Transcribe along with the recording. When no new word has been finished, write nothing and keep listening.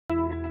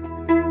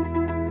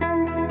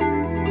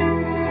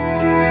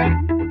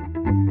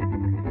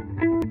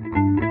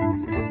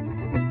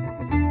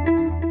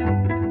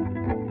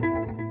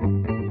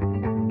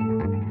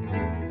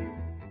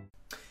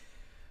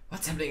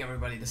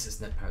This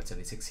is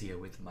Netpirate76 here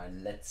with my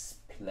Let's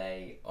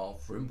Play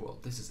of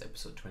RimWorld. This is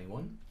episode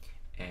 21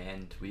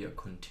 and we are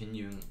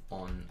continuing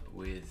on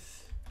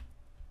with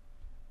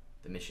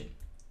the mission.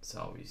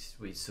 So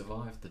we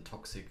survived the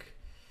toxic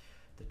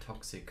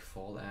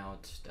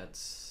fallout.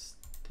 That's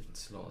didn't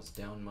slow us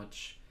down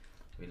much.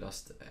 We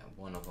lost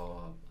one of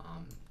our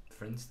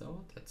friends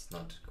though. That's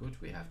not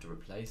good. We have to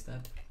replace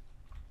that,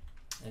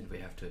 and we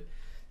have to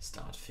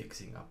start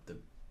fixing up the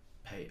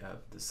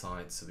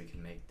sides so we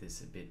can make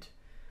this a bit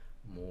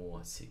more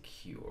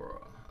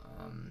secure,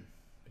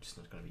 which is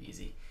not going to be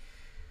easy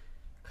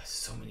because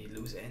so many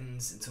loose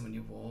ends and so many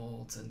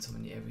walls and so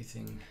many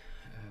everything.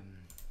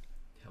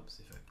 Helps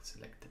if I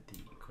selected the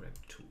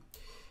correct tool.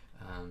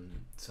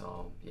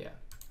 So yeah,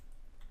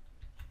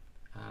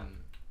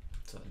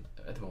 so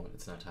at the moment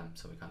it's night time,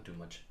 so we can't do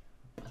much,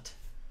 but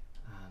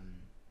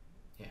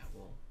yeah,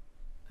 well,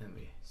 and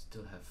we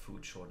still have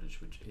food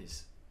shortage, which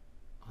is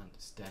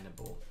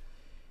understandable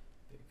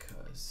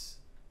because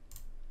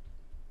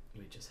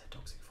we just had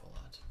toxic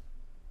fallout.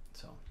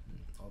 So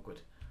all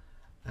good.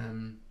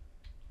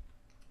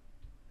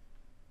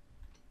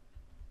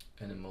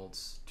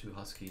 Animals, 2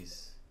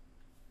 huskies,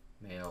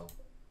 male,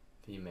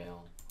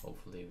 female.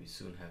 Hopefully we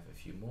soon have a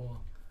few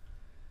more.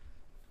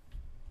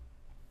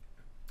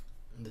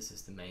 And this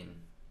is the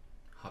main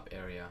hub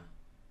area,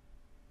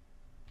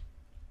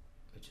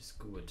 which is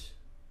good.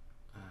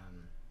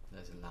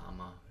 There's a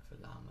llama. We have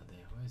a llama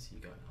there. Where is he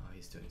going? Oh,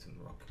 he's doing some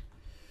rock.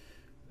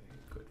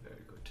 Very good,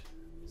 very good.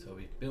 So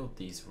we built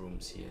these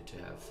rooms here to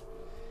have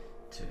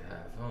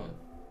oh,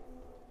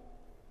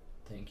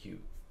 thank you,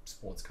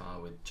 sports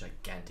car with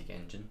gigantic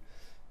engine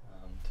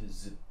to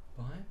zip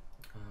by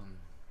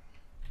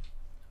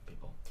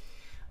people.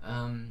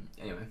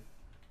 Anyway,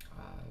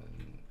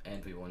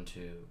 and we want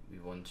to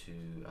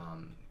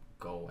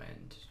go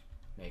and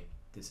make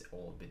this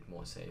all a bit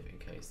more safe in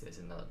case there's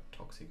another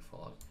toxic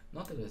fallout.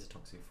 Not that there's a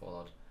toxic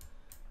fallout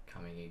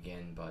coming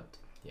again, but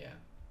yeah,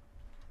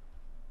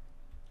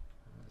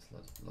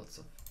 there's lots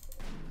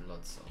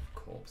of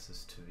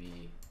corpses to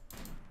be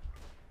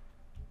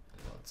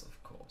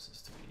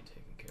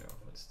taken care of.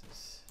 What's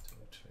this?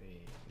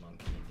 Tree,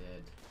 monkey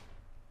dead.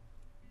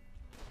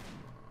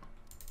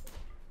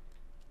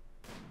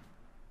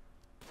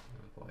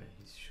 Oh boy,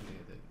 he's shooting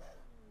at the.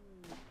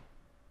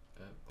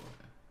 Oh boy.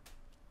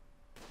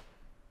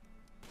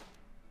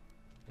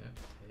 Yep,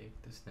 take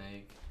the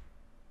snake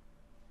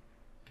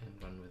and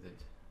run with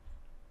it.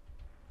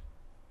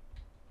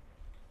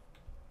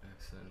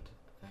 Excellent,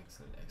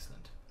 excellent,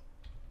 excellent.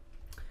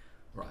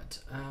 Right,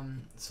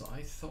 so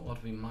I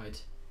thought we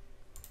might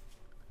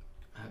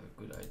have a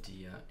good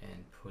idea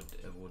and put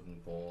a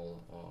wooden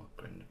wall or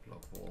granite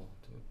block wall.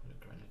 Do we put a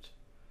granite?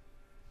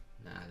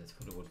 Nah, let's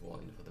put a wood wall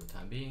in for the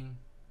time being.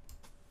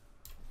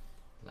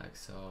 Like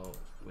so,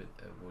 with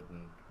a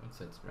wooden, what's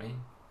that,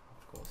 rain?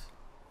 Of course.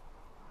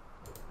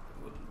 A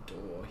wooden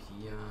door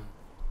here.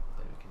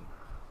 Then we can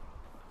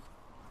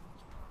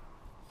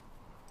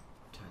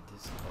turn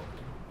this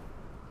open.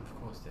 Of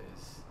course there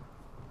is.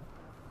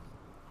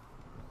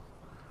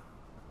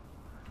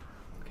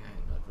 Okay,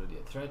 not really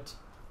a threat.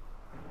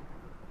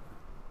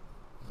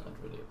 Not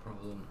really a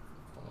problem.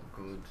 All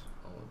good,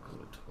 all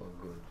good, all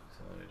good. So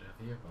what did I have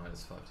here?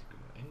 -5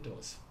 degrees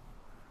indoors.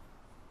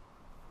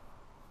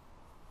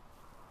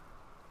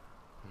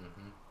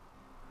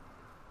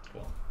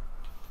 Cool.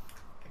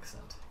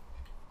 Excellent.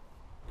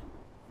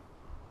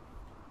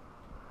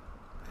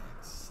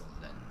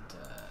 Excellent.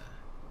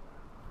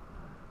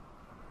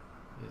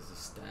 Here's a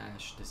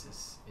stash. This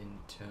is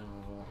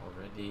internal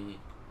already.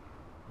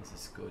 This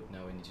is good.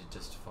 Now we need to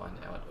just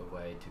find out a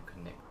way to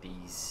connect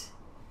these.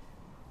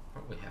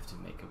 Probably have to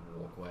make a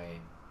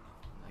walkway,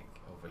 like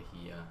over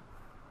here.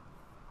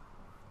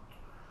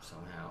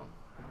 Somehow.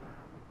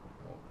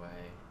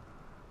 Walkway.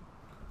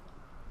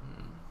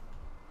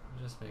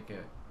 Just make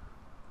a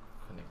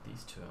connect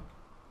these two.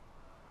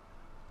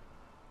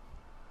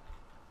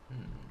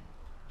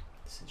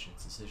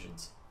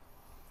 Decisions.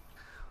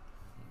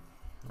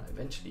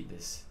 Eventually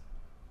this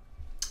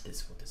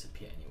will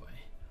disappear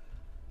anyway.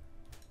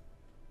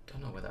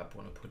 Don't know whether I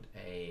want to put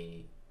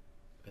I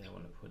can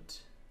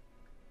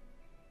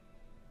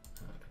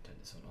turn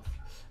this one off.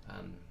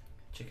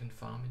 Chicken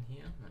farm in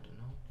here? I don't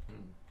know.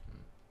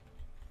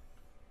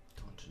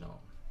 Don't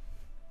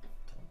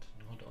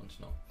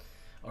know.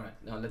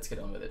 Alright, now let's get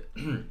on with it.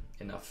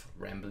 Enough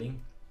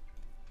rambling.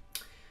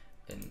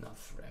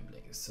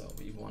 So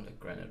we want a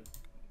granite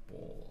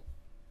wall.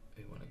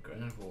 We want a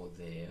granite wall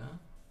there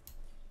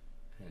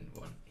and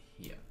one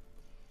here.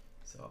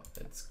 So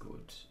that's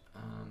good.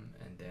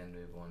 And then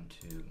we want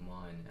to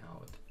mine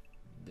out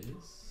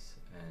this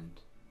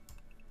and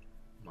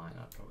mine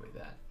out probably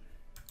that.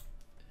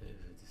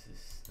 This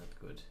is not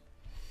good.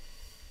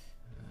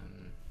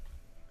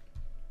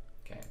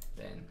 Okay,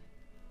 then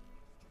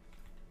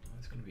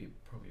it's going to be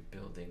probably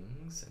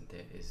buildings, and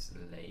there is a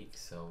lake,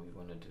 so we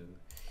want to do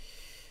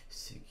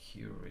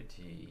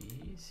security.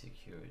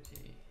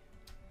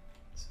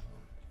 So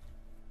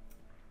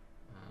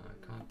I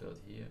can't build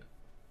here.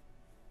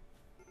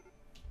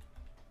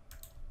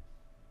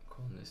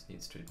 colonist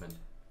needs treatment.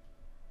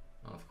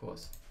 Oh, of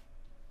course.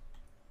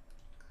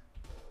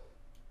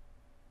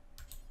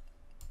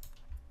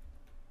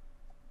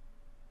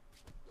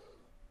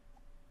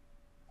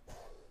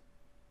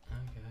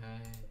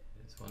 Okay,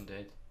 there's one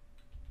dead.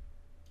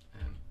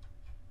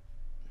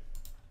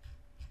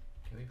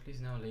 Can we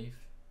please now leave?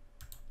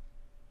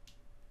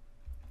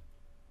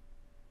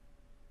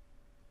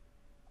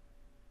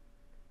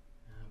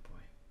 Oh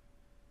boy.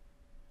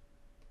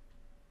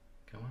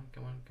 Come on,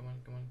 come on, come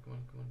on, come on, come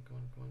on, come on, come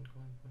on, come on,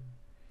 come on, come on.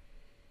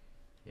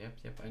 Yep,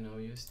 yep, I know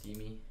you,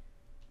 Steamy.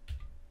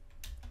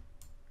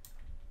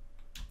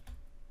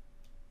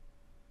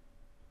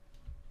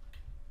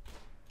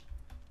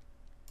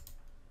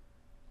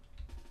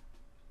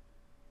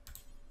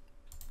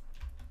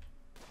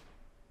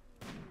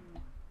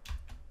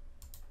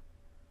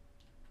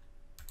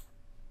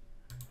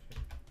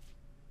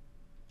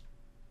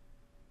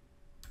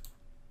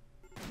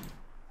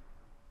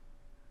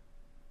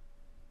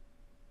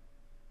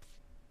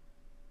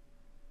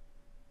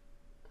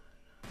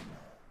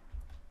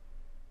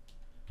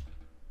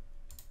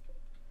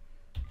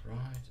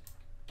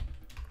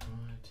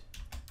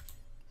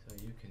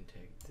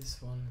 This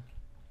one,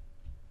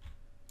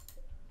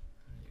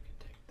 and you can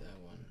take that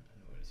one.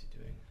 And what is he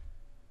doing?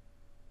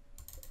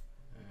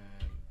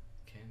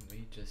 Can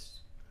we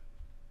just?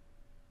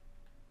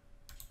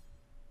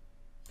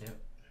 Yep.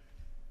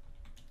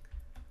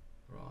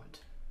 Right.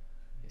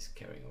 He's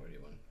carrying already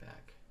one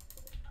back.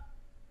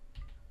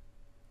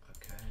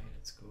 Okay,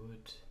 that's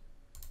good.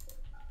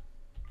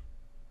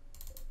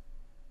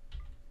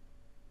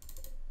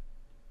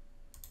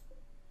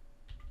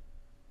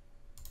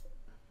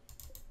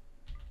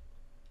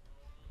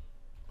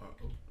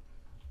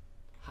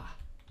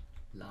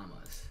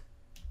 Llamas.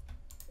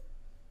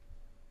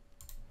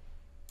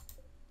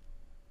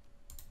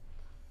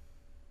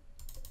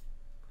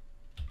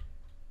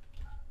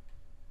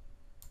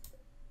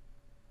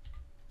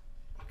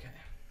 Okay.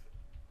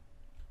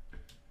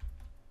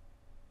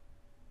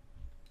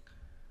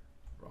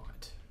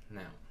 Right.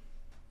 Now,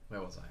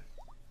 where was I?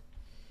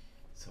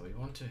 So we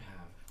want to have,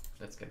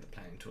 let's get the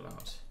planning tool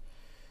out.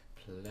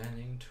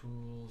 Planning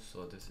tool,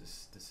 so this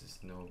is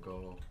no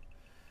go.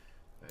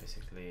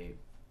 Basically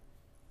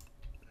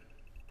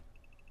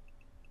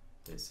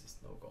this is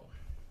no go.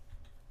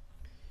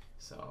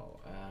 So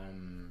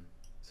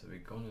so we're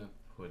gonna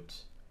put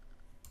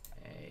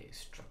a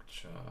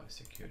structure,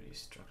 security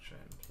structure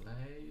in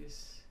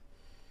place,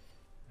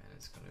 and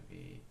it's gonna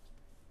be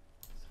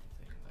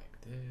something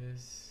like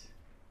this,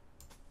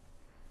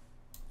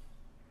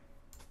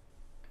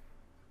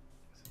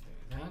 something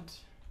like that,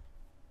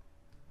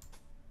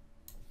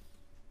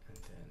 and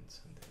then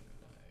something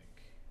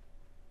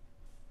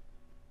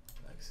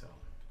like so.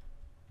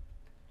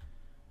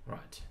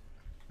 Right.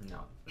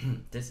 Now,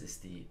 this is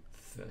the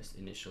first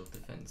initial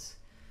defense.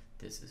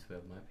 This is where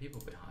my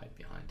people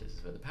behind. This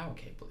is where the power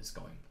cable is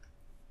going.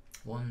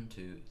 1,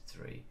 2,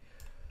 3.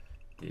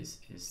 This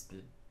is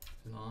the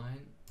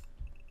line.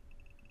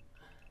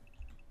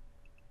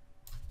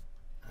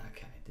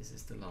 Okay, this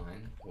is the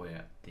line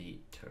where the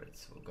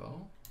turrets will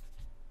go.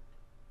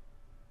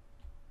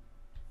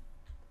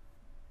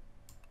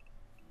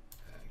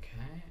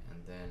 Okay,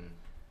 and then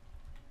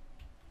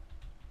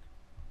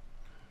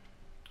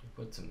we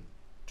put some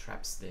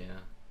traps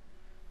there.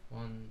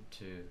 1,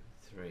 2,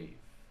 3,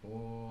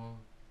 4.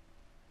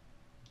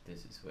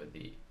 This is where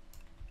the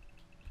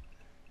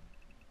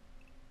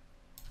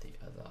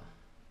other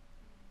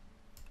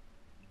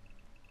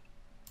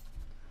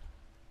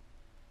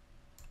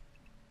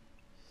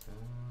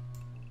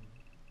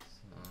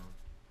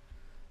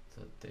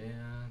so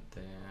there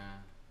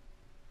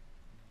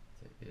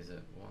is a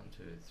 1,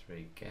 2,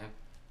 3 gap.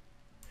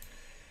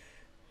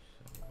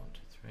 So 1, 2,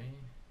 3.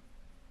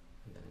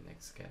 And then the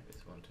next gap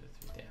is 1, 2,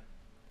 3 there.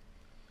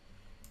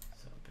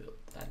 So build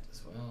that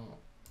as well.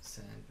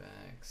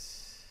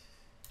 Sandbags.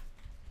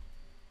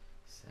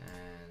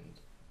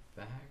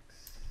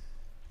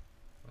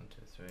 1, 2,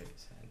 3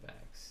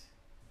 sandbags.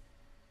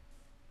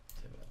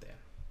 So about there.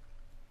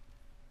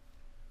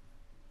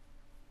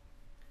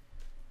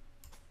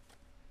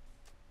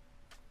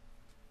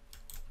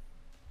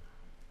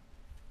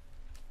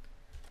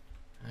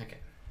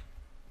 Okay.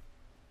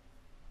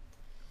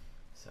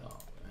 So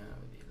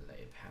we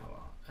lay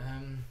power.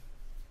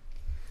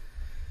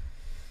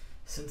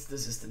 Since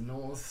this is the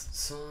north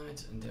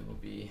side and there will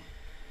be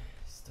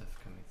stuff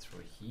coming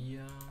through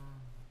here,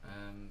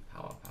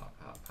 power.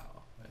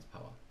 Where's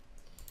power?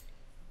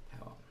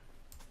 Power.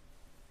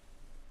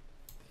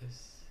 This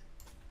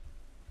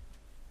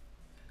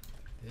and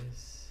like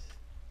this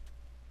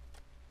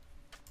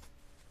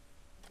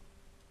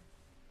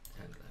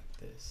and like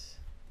this,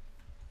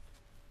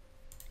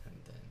 and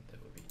then there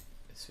will be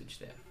a switch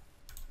there.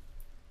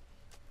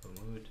 For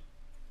mood,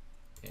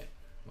 yeah.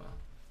 Well,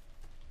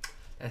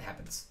 that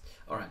happens.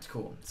 Alright,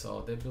 cool.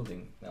 So they're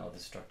building now the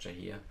structure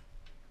here,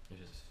 which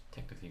is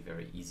technically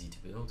very easy to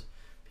build.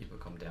 People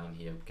come down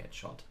here, get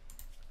shot.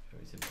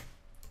 Very simple.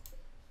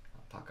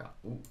 Alpaca.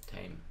 Ooh,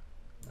 tame.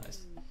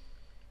 Nice.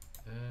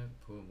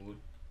 Poor mood.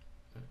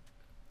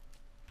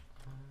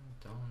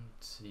 don't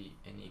see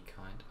any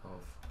kind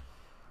of,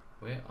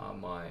 where are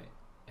my,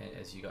 and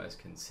as you guys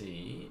can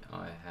see,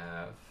 I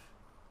have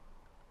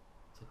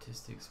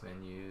statistics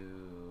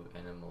menu,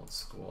 animal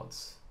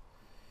squads,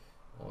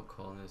 all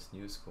colonists,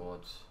 new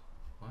squad.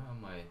 Why are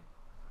my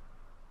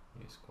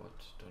new squad,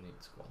 don't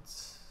need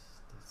squads,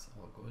 that's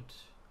all good.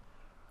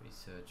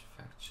 Research,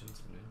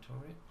 factions,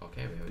 inventory.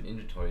 Okay, we have an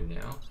inventory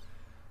now.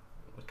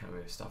 What kind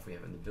of stuff we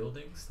have in the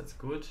buildings, that's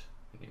good.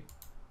 Can you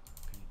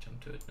jump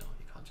to it? No,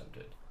 you can't jump to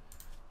it.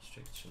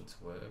 Restrictions,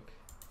 work,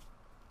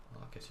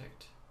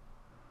 architect.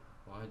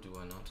 Why do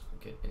I not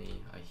get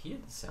any? I hear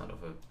the sound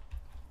of a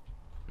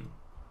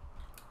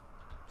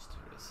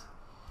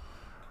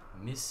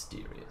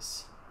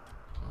mysterious.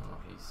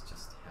 Oh, he's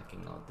just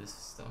hacking out this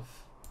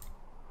stuff.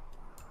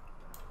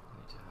 I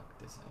need to hack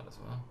this out as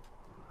well.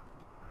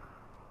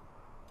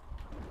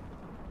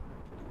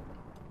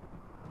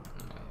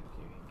 Okay,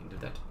 you can do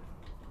that.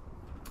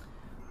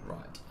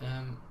 Right.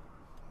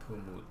 Poor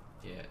mood.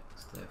 Yeah,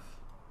 Steph.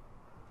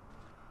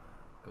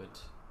 Good.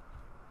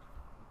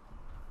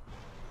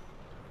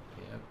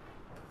 Yep.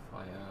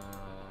 Fire.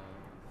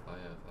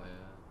 Fire.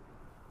 Fire.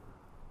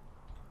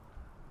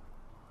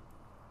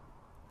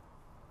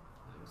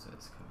 So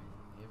it's coming.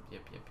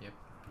 Yep.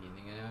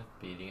 Beating it out.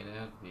 Beating it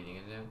out. Beating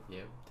it out.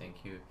 Yep.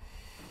 Thank you.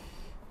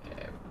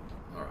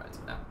 Alright.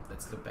 Now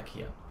let's look back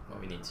here.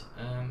 What we need.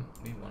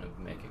 We want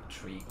to make a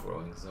tree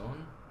growing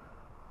zone.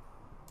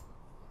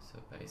 So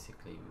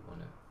basically, we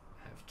want to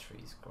have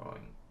trees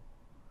growing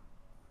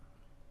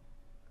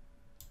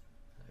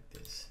like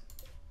this.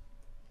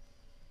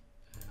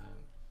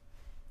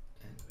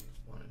 And we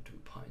want to do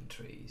pine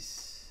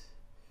trees.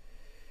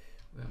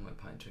 Where are my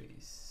pine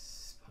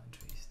trees? Pine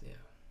trees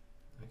there.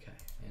 Okay,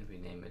 and we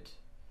name it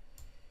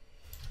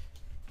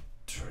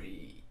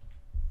tree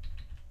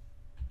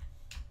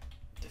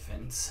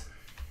defense.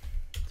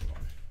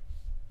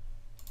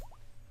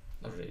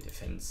 Not really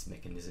defense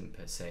mechanism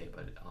per se,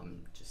 but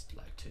just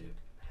like to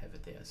have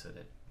it there so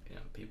that, you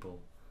know,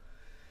 people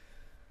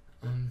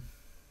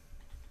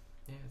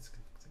yeah, it's a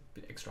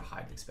bit extra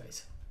hiding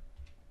space.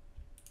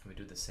 And we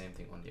do the same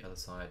thing on the other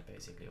side,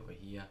 basically over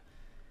here.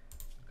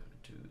 We're going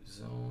to do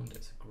zone,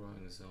 that's a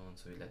growing zone,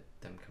 so we let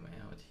them come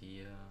out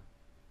here.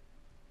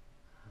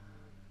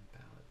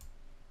 About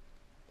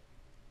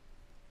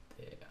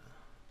there.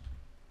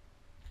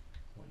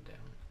 One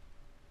down.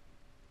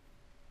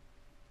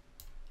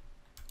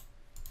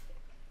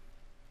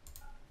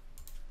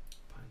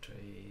 Pine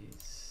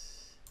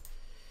trees.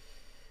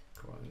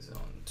 Growing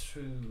zone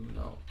 2,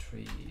 no,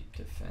 tree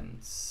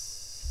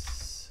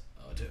defense.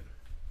 Oh, 2.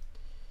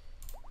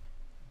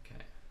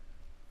 Okay,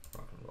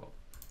 rock and roll.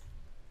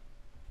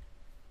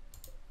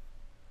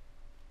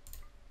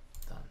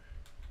 Done.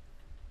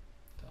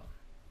 Done.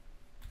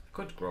 I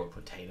could grow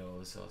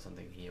potatoes or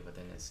something here, but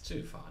then it's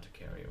too far to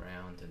carry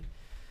around, and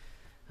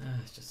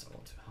it's just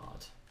all too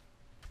hard.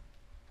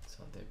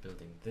 So they're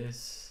building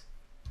this.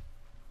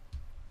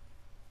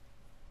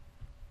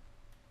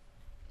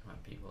 My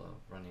people are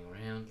running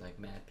around like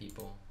mad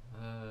people.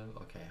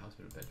 Okay,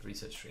 hospital bed,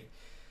 research tree.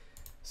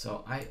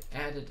 So I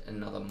added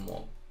another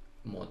mod.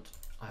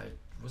 I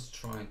was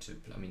trying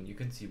to, I mean, you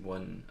can see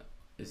one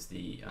is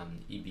the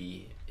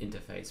EB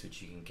interface,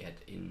 which you can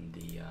get in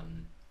the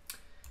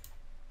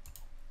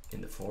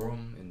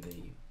forum, in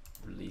the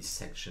release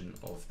section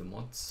of the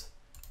mods.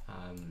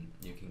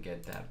 You can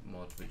get that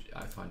mod, which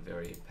I find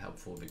very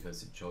helpful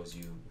because it shows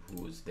you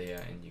who's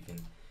there, and you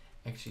can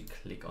actually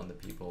click on the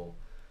people.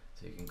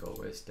 So you can go,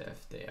 where's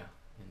Steph there,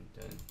 and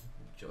then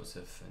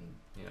Joseph, and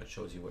you know, it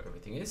shows you where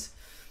everything is.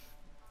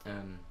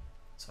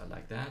 So I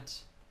like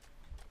that.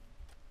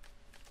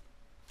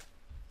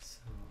 So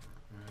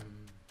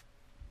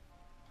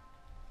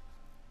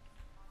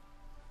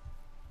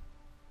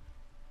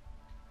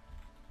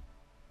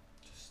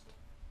just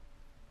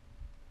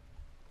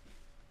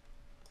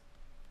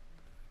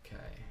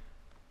okay.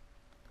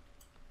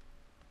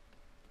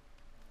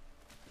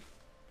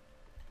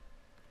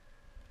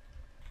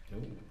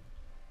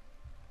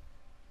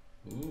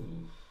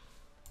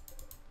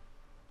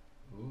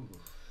 Ooh,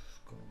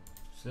 go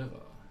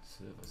silver.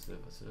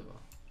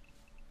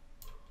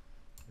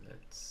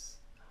 Let's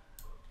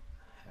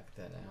hack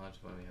that out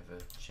when we have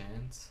a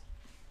chance.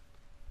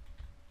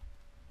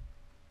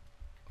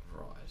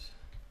 Right.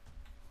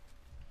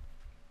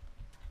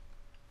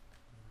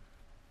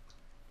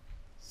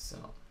 So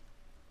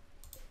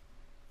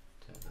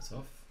turn this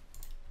off.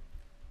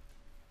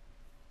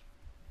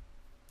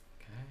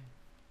 Okay.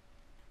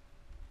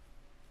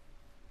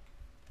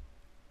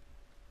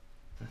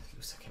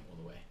 Looks like I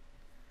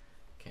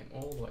came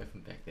all the way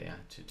from back there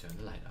to turn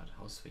the light out.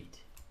 How sweet.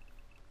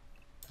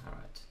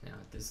 Alright, now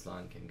this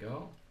line can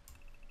go.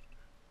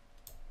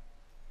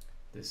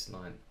 This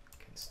line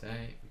can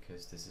stay,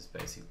 because this is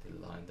basically the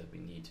line that we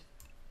need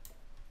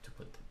to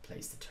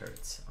place the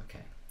turrets.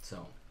 Okay,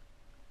 so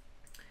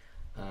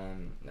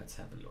let's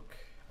have a look.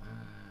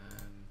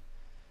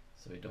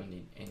 So we don't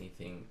need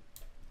anything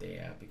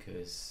there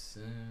because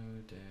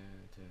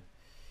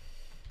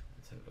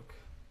let's have a look.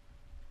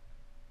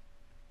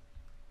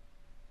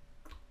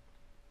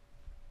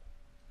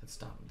 let's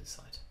start on this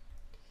side.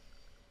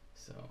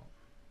 So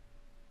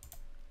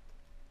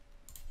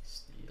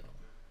steel.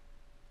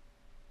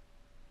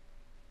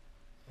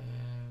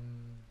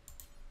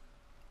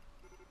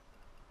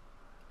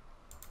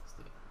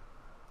 Steel.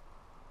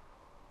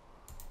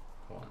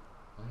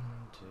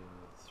 One, two,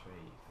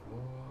 three, four. 1,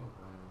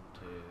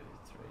 2,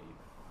 3,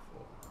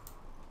 4.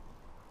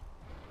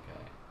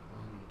 Okay.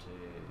 1, 2,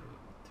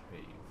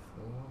 3,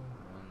 4.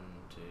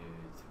 1, 2,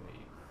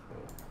 3, 4.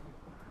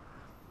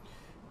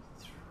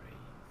 3, 4.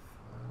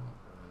 1,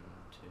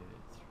 2,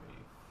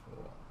 3,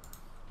 4.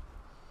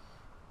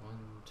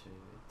 1, 2,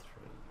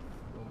 3,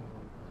 4.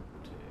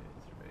 1, 2,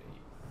 3,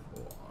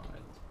 4.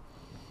 Alright.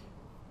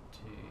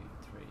 2,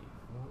 3,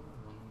 4. 1,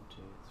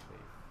 2, 3,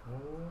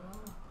 4.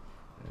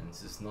 And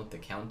this is not the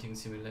counting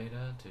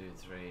simulator. 2,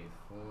 3,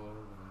 4. 1,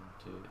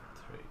 2,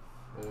 3,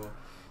 4.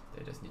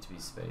 There does need to be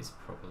space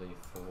properly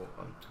for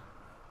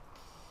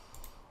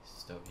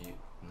stop you,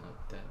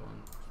 not that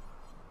one.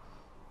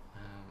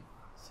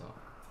 So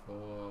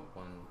 4,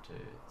 1, 2,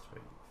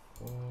 3,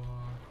 4.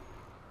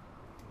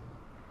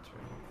 3,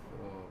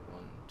 4.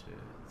 1, 2,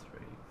 3,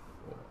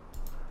 4.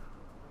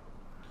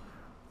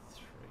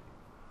 3,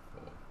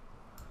 4.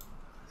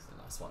 That's the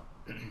last one.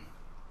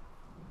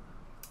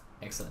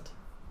 Excellent.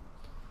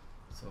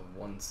 So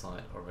one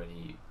side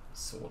already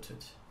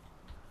sorted.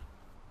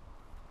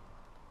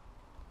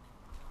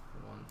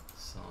 One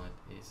side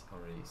is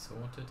already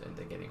sorted and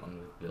they're getting on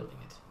with building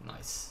it.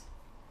 Nice.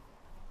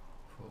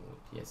 Food.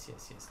 Yes,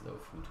 yes, yes. Low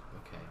food.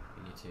 Okay.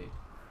 We need to,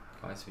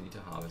 guys, we need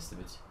to harvest a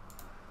bit.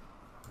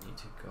 We need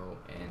to go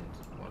and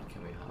what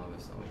can we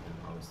harvest? Oh, we can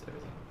harvest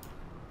everything.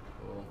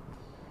 Cool.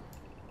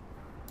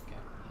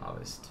 Okay.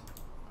 Harvest.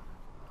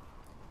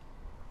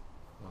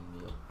 1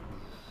 meal.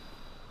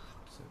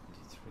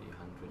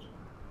 7,300. A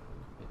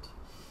bit.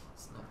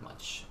 It's not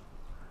much.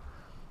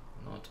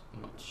 Not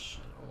much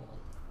at all.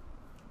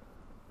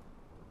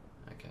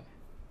 Okay,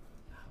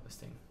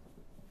 harvesting.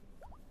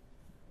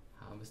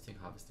 Harvesting,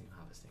 harvesting,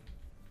 harvesting.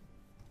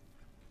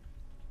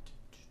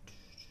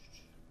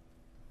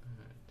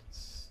 Alright,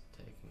 it's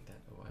taking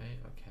that away,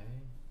 okay.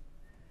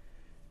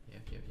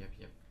 Yep, yep, yep,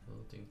 yep,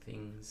 building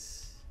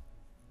things.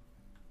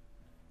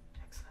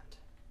 Excellent.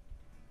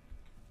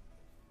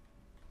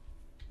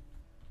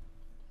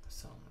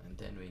 So, and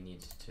then we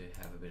need to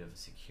have a bit of a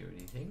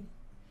security thing.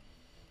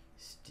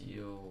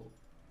 Steel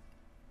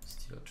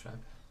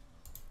trap.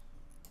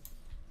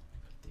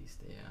 These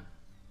there,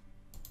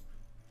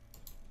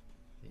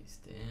 these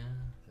there,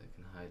 so I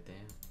can hide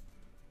there.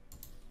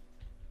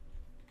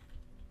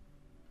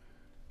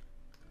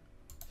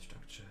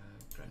 Structure,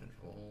 granite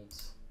walls.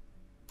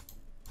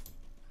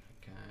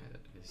 Okay,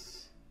 that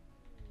is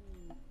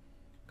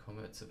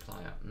combat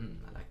supplier. I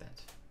like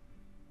that.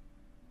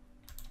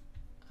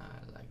 I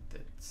like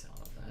the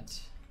sound of that.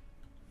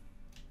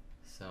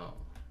 So,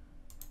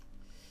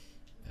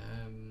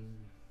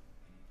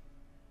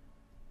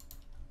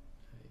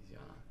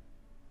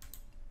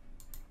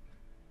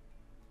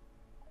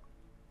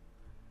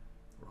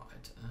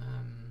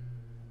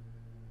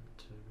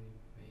 to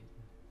remake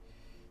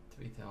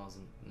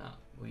 3,000. No,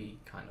 we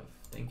kind of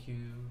thanking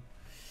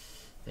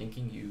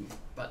you,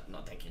 but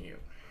not thanking you.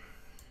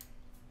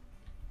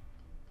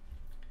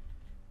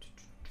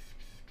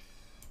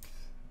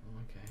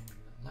 Okay,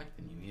 I like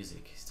the new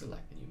music. Still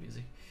like the new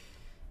music.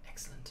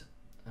 Excellent.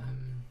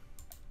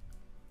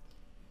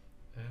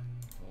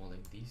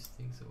 Hauling these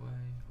things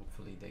away.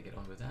 Hopefully they get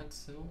on with that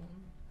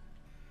soon.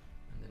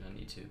 And then I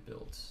need to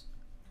build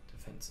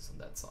defenses on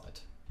that side.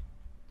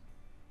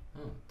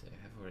 Oh, they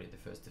have already the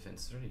first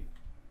defense ready.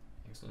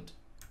 Excellent.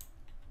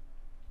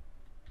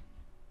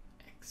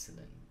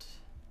 Excellent.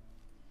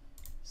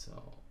 So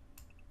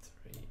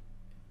 3,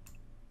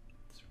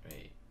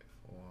 3,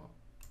 4.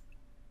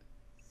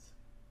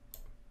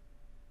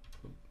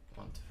 Oop,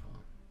 1 to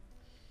 4.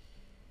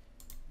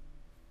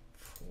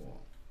 4,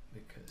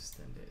 because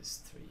then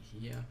there's 3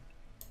 here.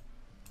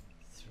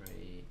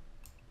 3,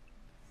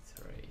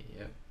 3,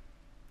 yep.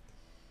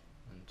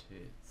 1, 2,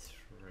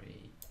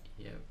 3,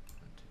 yep. 1,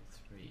 2,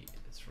 3,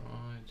 that's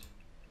right.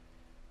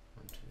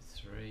 1, 2,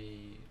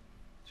 3,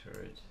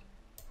 turret.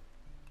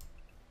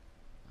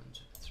 1,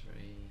 2, 3.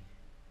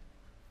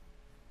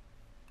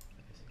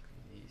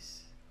 Basically these.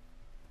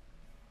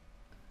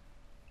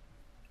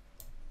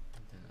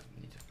 And then I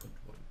need to put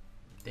one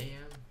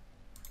there.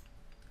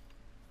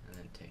 And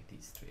then take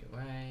these 3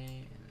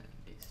 away. And then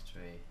these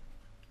 3.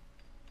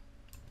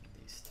 And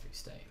these 3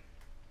 stay.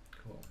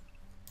 Cool.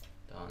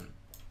 Done.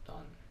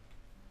 Done.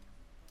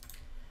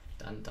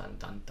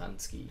 Done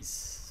skis.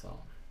 So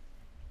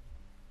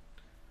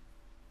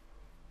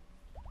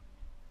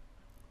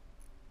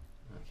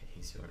okay,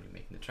 he's already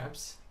making the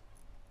traps.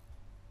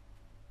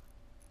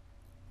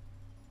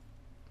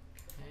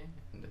 Okay,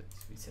 and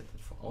let's reset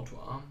that for auto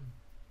arm.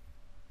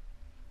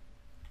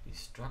 We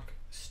struck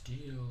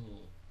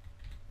steel.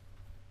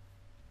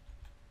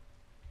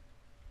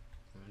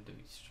 When do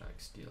we strike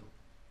steel?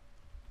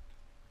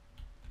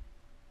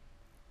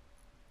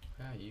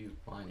 Where are you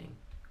whining?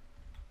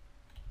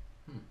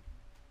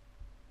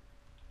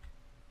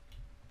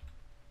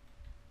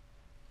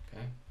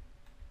 Okay.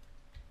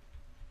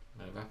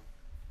 Whatever.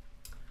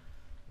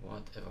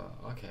 Whatever.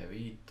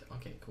 Okay,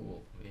 okay,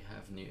 cool. We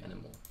have new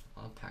animal.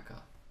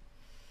 Alpaca.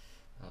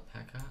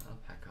 Alpaca,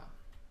 alpaca.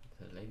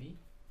 The lady?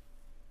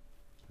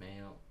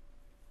 Male.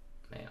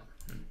 Male.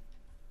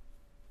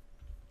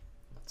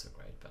 Not so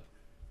great, but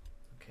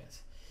who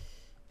cares?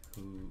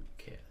 Who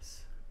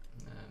cares?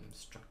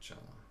 Structure.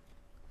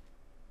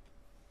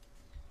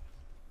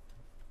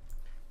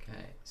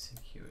 Okay,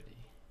 security.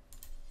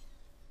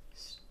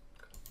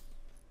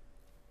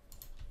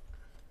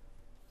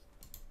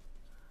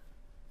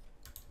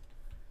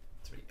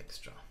 3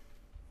 extra.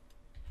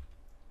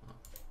 Oh.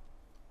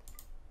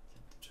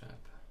 Set the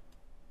trap.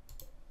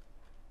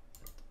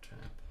 Set the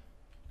trap.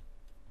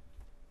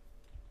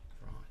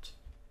 Right.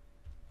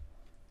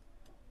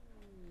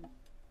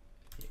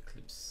 The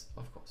eclipse.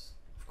 Of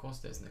course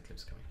there's an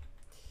eclipse coming.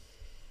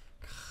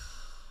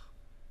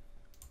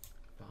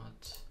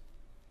 But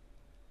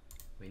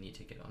we need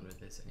to get on with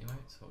this anyway,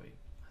 so I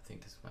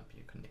think this might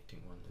be a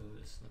connecting one. Oh,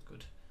 this is not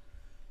good.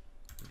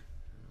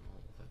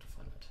 I'll have to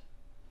find it.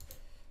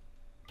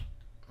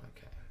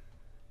 Okay.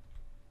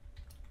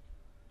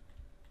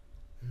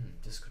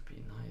 This could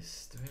be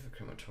nice. Do we have a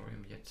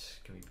crematorium yet?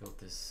 Can we build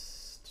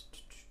this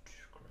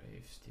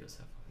grave? Steel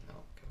sapphire?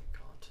 No, we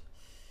can't.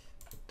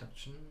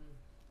 Production?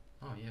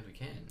 Oh yeah, we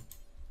can.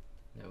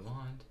 Never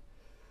mind.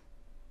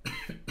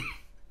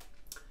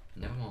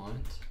 Never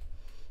mind.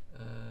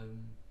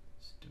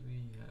 Do we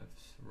have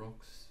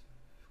rocks?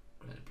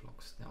 Granite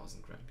blocks?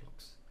 1,000 granite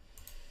blocks.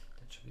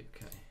 That should be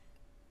okay.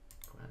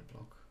 Granite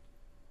block.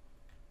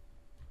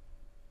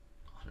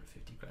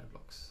 150 granite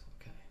blocks.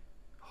 Okay.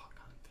 Oh, I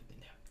can't fit in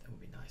there. That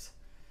would be nice.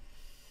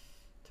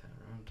 Turn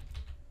around.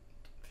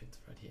 Fits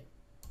right here.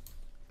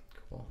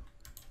 Cool.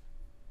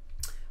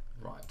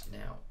 Right,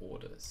 now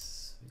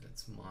orders.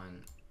 Let's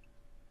mine.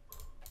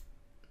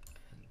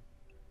 And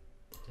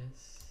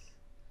this.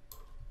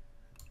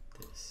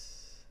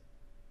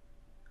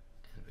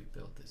 And we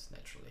build this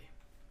naturally.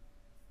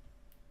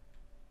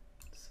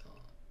 So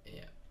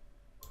yeah.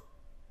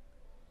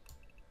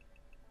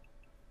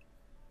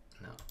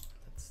 No,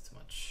 that's too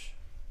much.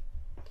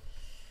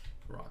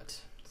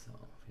 Right, so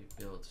we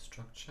build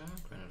structure,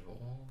 granite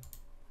wall.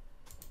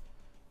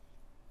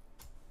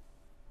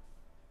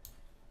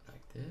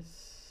 Like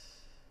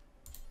this.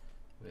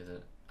 With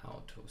an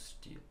auto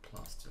steel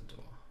plaster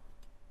door.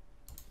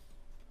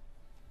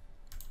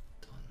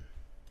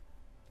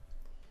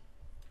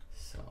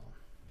 So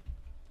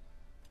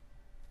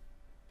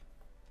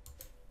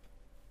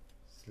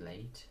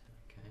slate,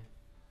 okay.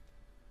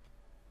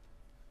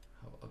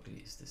 How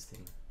ugly is this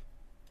thing?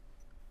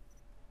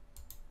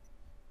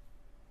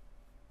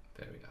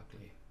 Very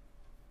ugly.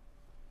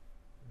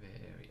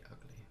 Very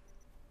ugly.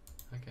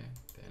 Okay,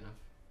 fair enough.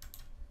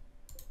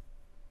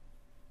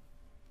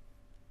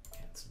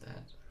 Cancel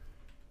that.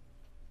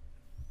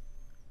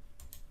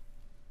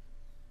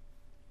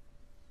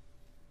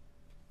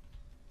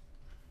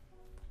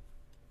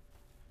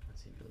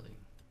 Building.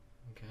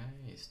 Okay,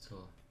 he's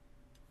still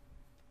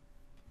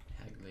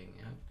haggling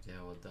up. They're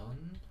all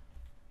done.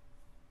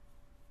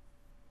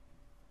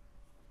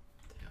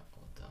 They are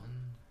all done.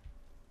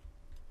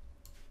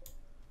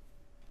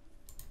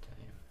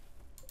 Tame.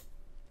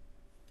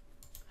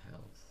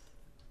 Health.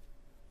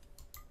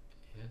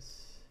 Yes.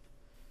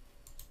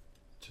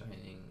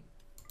 Training.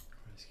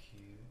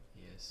 Rescue.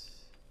 Yes.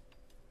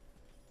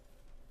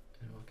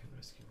 Anyone can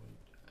rescue wound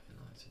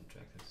allies and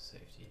drag them to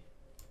safety.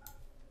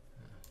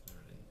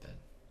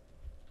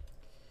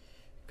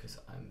 Because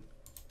I'm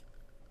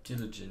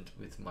diligent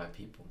with my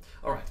people.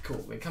 All right,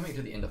 cool. We're coming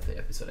to the end of the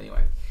episode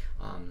anyway.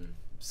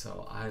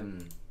 So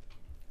I'm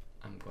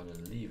gonna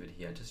leave it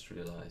here. I just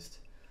realized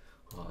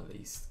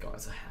these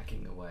guys are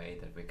hacking away.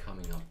 That we're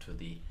coming up to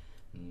the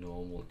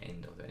normal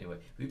end of it. Anyway,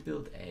 we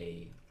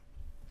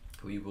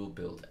will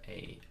build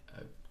a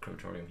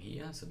crematorium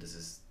here. So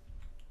this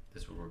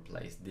will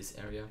replace this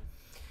area.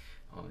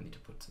 We need to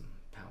put some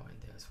power in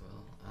there as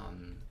well.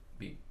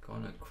 We're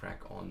gonna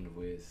crack on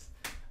with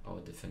our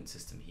defense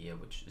system here,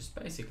 which is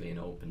basically an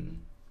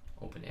open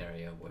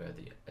area where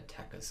the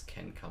attackers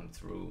can come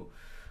through,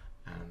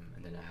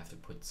 and then I have to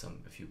put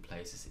a few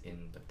places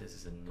in, but this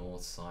is the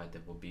north side.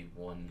 There will be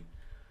one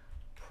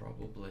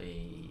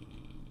probably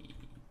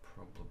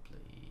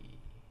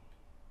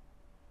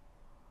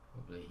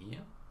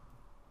here.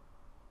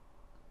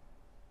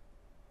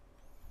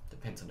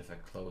 Depends on if I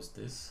close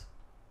this.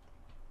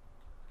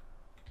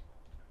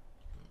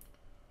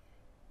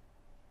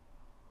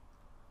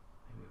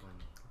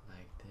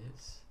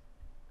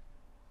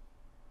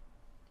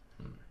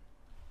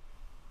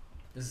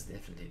 This is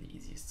definitely the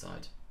easiest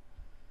side.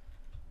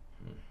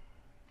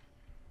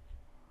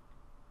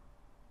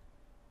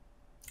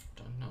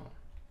 Don't know.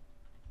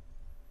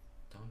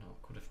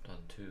 Could have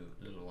done 2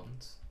 little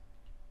ones.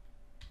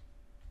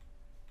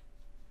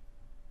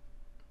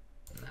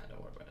 Nah,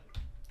 don't worry about it.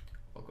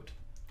 All good.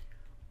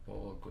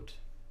 All good.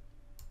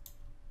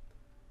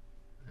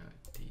 Now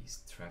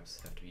these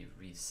traps have to be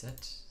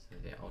reset. So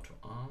they're auto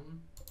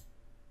arm.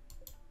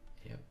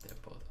 Yep, they're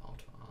both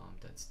auto arm.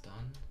 That's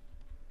done.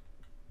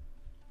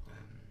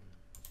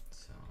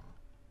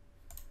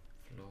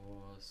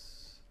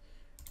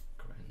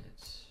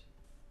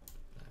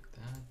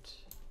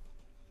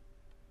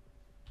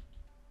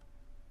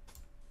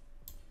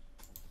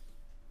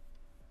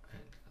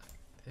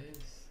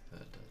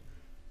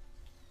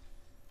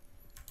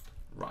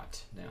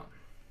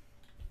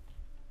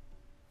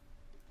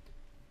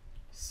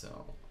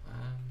 So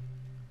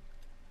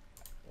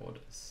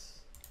orders,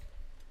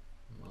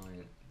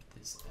 mine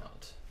this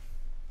out.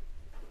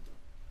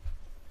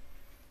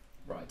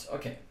 Right,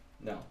 okay,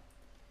 now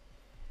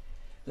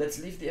let's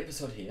leave the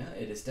episode here.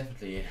 It is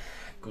definitely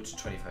good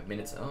 25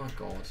 minutes. Oh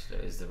god, there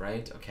is the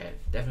rate. Okay,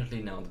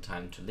 definitely now the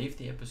time to leave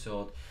the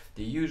episode.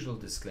 The usual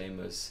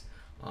disclaimers,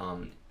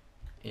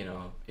 you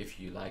know,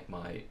 if you like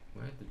my,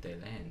 where did they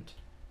land?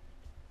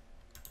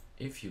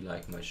 If you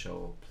like my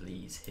show,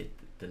 please hit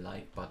the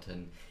like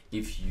button.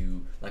 If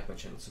you like my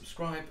channel,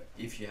 subscribe.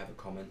 If you have a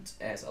comment,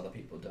 as other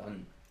people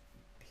done,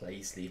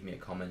 please leave me a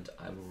comment.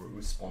 I will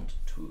respond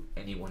to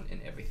anyone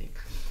and everything.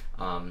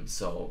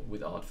 So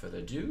without further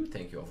ado,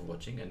 thank you all for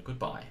watching and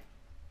goodbye.